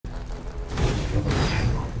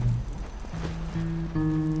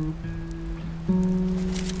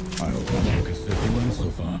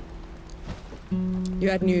You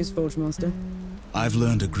had news, Forge Master? I've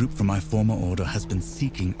learned a group from my former order has been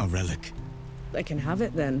seeking a relic. They can have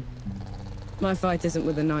it then. My fight isn't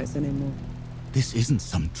with the Knights anymore. This isn't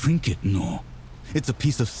some trinket, no. It's a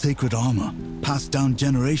piece of sacred armor, passed down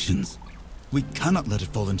generations. We cannot let it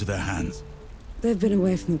fall into their hands. They've been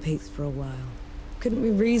away from the peaks for a while. Couldn't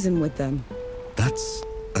we reason with them? That's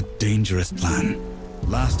a dangerous plan.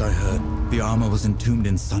 Last I heard, the armor was entombed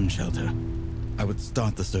in Sun Shelter. I would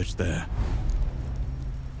start the search there.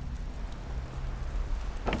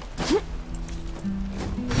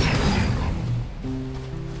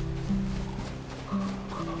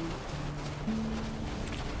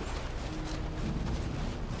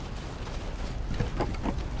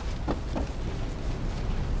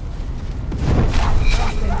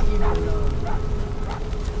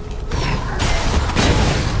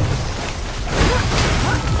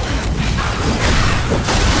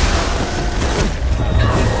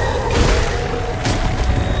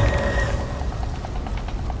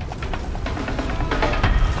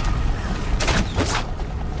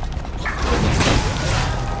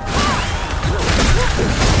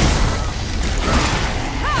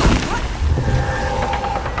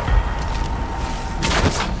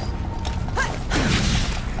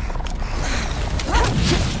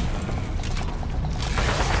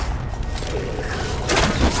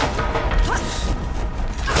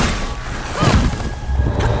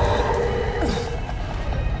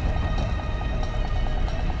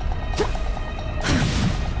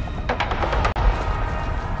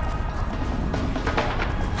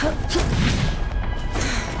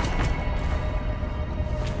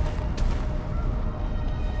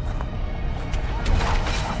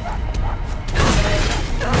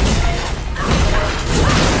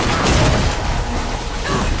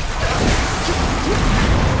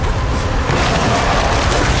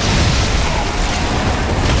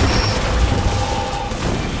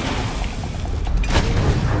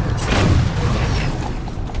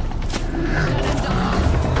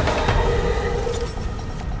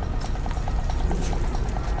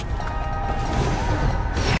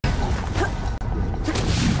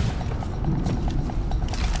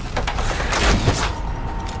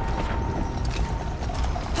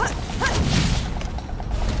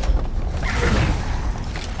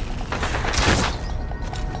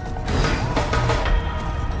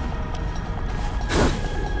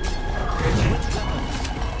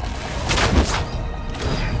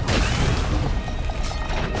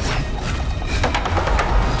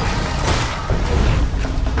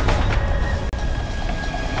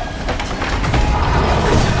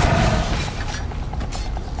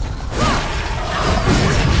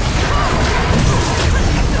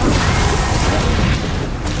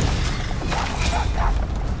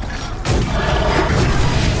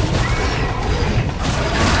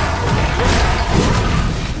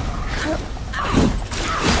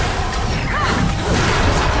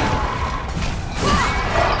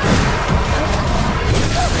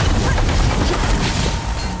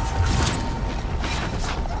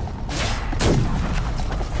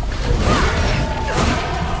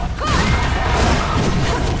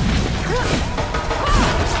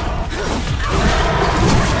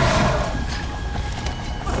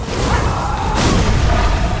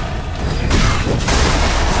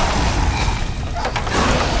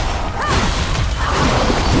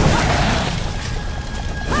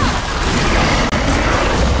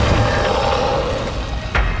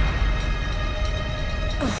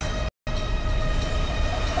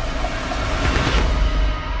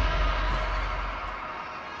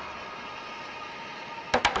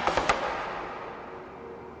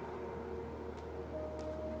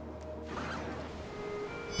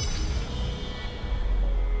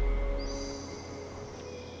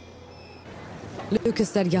 Lucas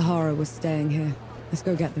said Yahara was staying here. Let's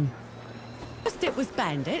go get them. First it was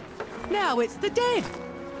bandits, now it's the dead.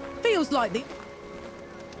 Feels like the...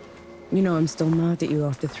 You know I'm still mad at you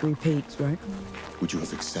after 3 peaks, right? Would you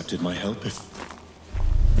have accepted my help if...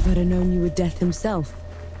 If I'd have known you were Death himself.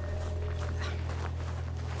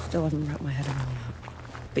 Still haven't wrapped my head around that.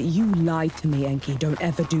 But you lied to me, Enki. Don't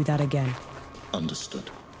ever do that again. Understood.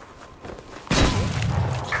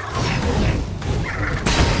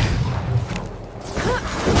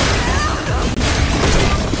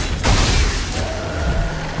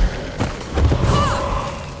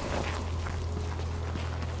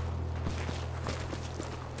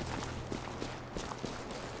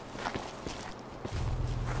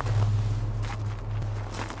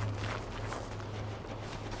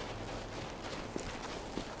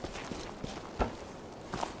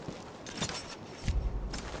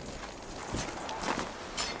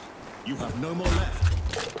 You have no more left.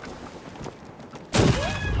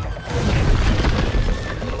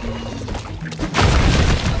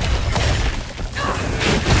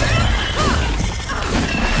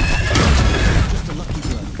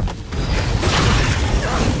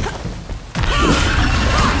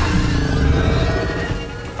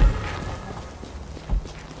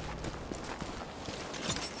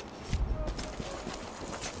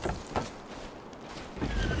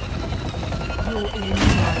 brought in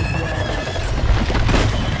nowhere.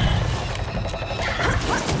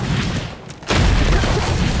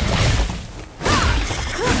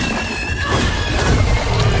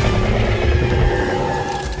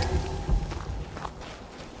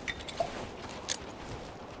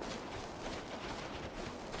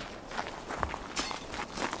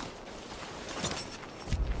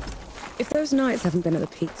 If those knights haven't been at the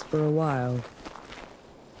peaks for a while,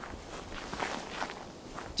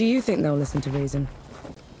 do you think they'll listen to reason?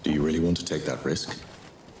 Do you really want to take that risk?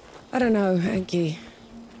 I don't know, Enki.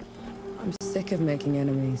 I'm sick of making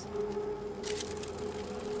enemies.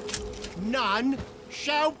 None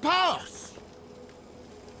shall pass.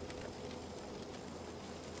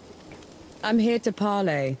 I'm here to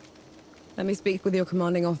parley. Let me speak with your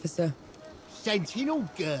commanding officer. Sentinel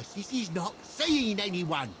Gersis is not seeing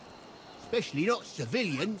anyone, especially not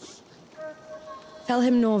civilians. Tell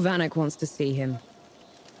him Norvanek wants to see him.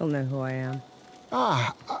 He'll know who I am.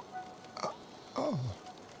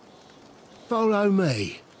 Follow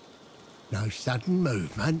me. No sudden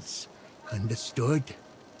movements. Understood?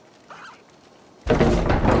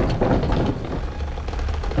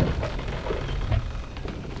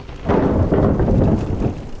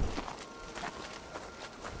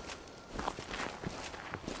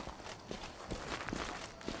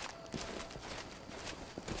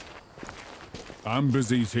 I'm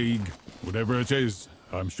busy, Teague. Whatever it is,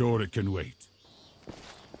 I'm sure it can wait.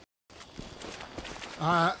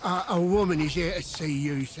 A woman is here to see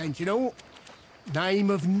you, Sentinel. Name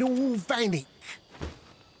of Norvanek.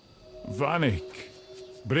 Vanek.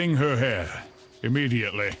 Bring her here.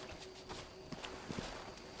 Immediately.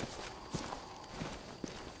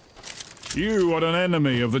 You are an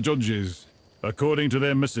enemy of the judges. According to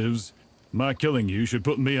their missives, my killing you should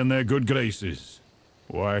put me in their good graces.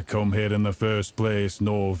 Why come here in the first place,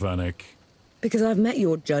 Norvanek? Because I've met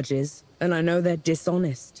your judges, and I know they're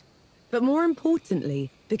dishonest. But more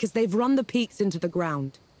importantly, because they've run the peaks into the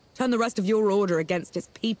ground. Turned the rest of your order against its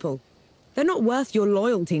people. They're not worth your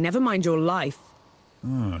loyalty, never mind your life.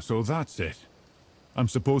 Ah, so that's it. I'm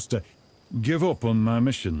supposed to give up on my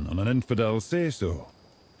mission on an infidel say-so.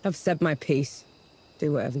 I've said my piece.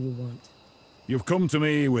 Do whatever you want. You've come to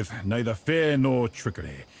me with neither fear nor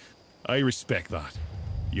trickery. I respect that.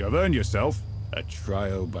 You have earned yourself a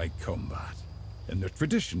trial by combat, in the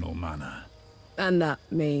traditional manner. And that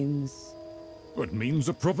means... It means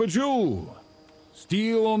a proper duel.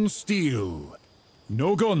 Steel on steel.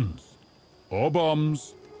 No guns, or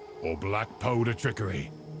bombs, or black powder trickery.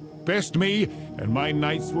 Best me, and my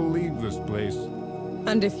knights will leave this place.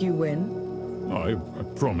 And if you win? I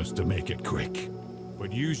promise to make it quick.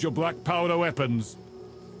 But use your black powder weapons,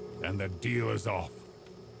 and the deal is off.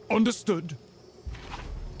 Understood?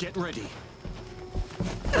 Get ready.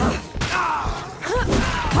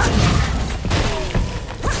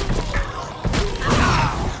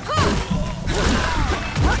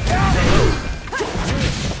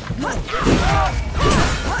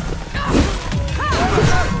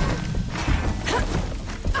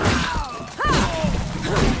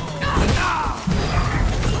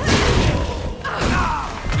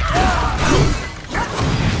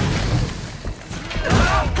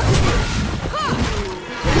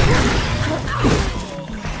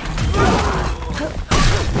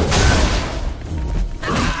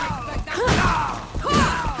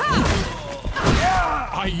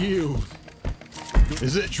 I yield.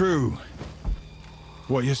 Is it true?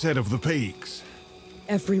 What you said of the peaks?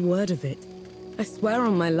 Every word of it. I swear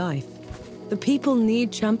on my life. The people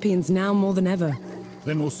need champions now more than ever.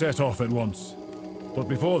 Then we'll set off at once. But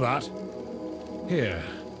before that, here,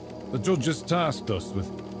 the judges tasked us with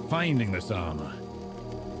finding this armor.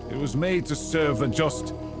 It was made to serve the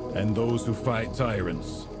just and those who fight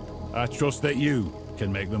tyrants. I trust that you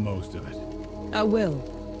can make the most of it. I will.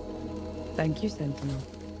 Thank you, Sentinel.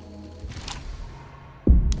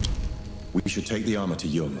 We should take the armor to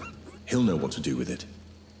Jung. He'll know what to do with it.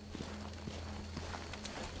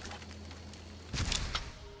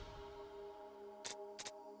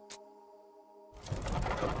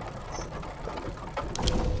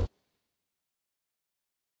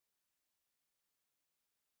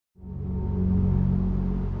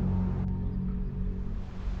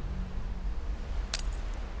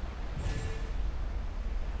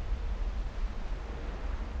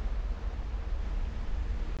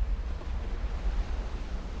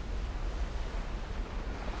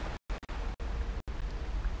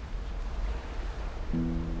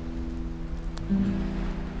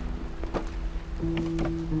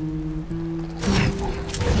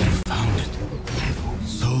 Found it.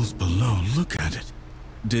 Souls below, look at it.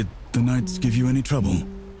 Did the knights give you any trouble?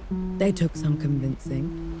 They took some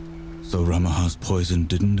convincing. So Ramaha's poison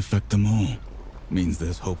didn't affect them all. Means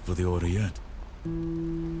there's hope for the Order yet.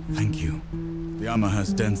 Thank you. The armor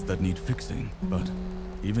has dents that need fixing, but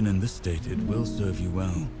even in this state, it will serve you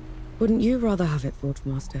well. Wouldn't you rather have it, Forge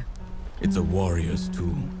Master? It's a warrior's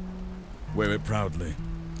tool. Wear it proudly.